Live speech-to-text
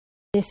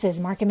This is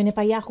Market Minute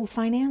by Yahoo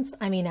Finance.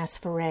 I'm Ines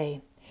Ferre.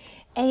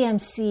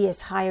 AMC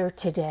is higher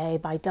today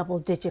by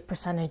double-digit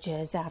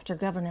percentages after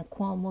Governor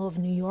Cuomo of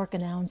New York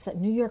announced that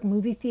New York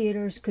movie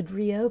theaters could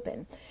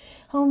reopen.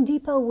 Home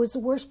Depot was the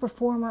worst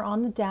performer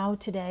on the Dow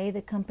today.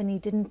 The company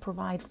didn't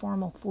provide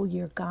formal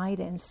full-year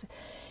guidance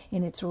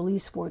in its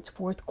release for its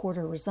fourth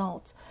quarter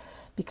results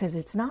because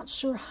it's not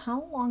sure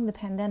how long the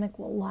pandemic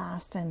will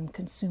last and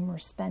consumer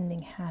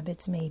spending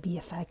habits may be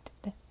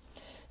affected.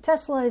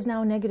 Tesla is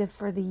now negative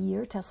for the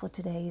year. Tesla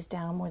today is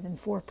down more than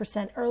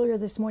 4%. Earlier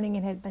this morning,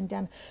 it had been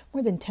down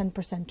more than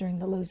 10% during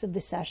the lows of the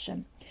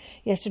session.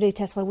 Yesterday,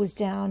 Tesla was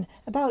down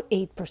about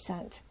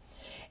 8%.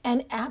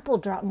 And Apple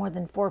dropped more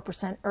than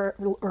 4%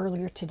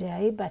 earlier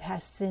today, but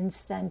has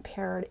since then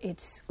pared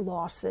its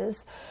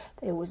losses.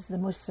 It was the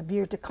most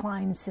severe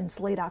decline since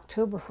late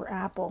October for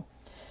Apple.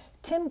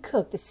 Tim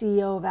Cook, the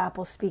CEO of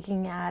Apple,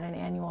 speaking at an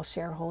annual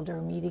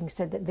shareholder meeting,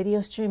 said that video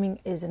streaming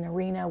is an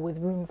arena with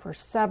room for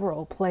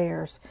several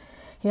players.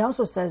 He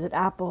also says that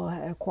Apple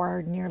had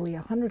acquired nearly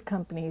 100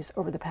 companies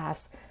over the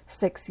past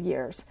 6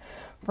 years.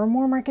 For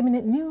more Market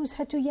Minute news,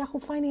 head to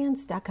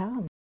yahoofinance.com.